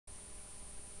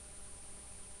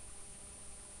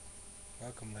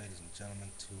Welcome, ladies and gentlemen,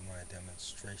 to my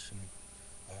demonstration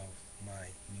of my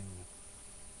new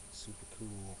super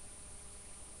cool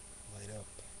light up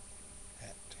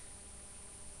hat.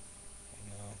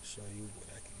 And I'll show you what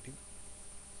I can do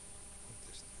with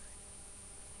this thing.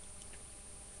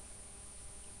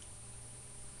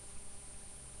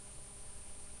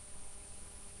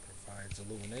 Provides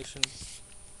illumination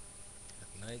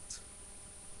at night,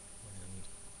 and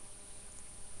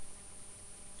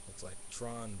it's like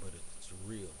Tron, but it's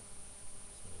real.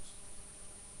 So it's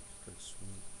pretty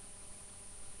sweet.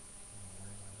 I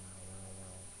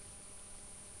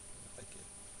like it.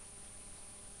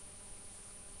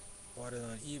 Bought it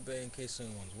on eBay in case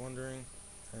anyone's wondering,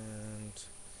 and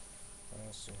I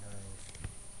also have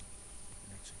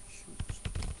matching shoes.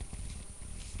 I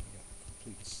got a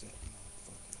complete set,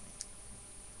 motherfucker.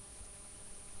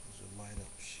 These are light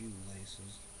up shoe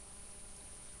laces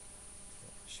for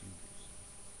my shoes.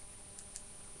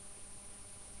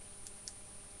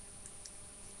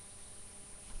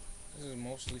 This is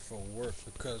mostly for work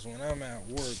because when I'm at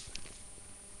work,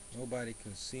 nobody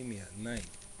can see me at night.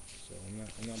 So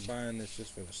I'm not buying this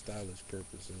just for the stylish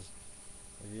purposes.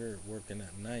 If you're working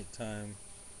at nighttime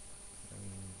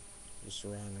and you're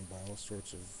surrounded by all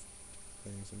sorts of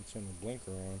things, let me turn the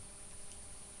blinker on.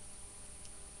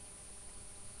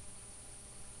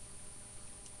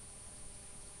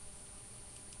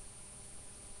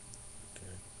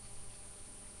 Okay.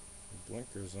 The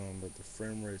blinker's on, but the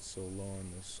frame rate's so low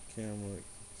on this camera, you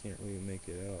can't really make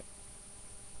it out.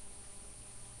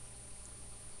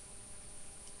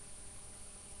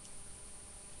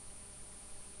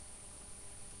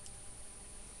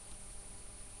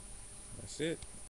 That's it.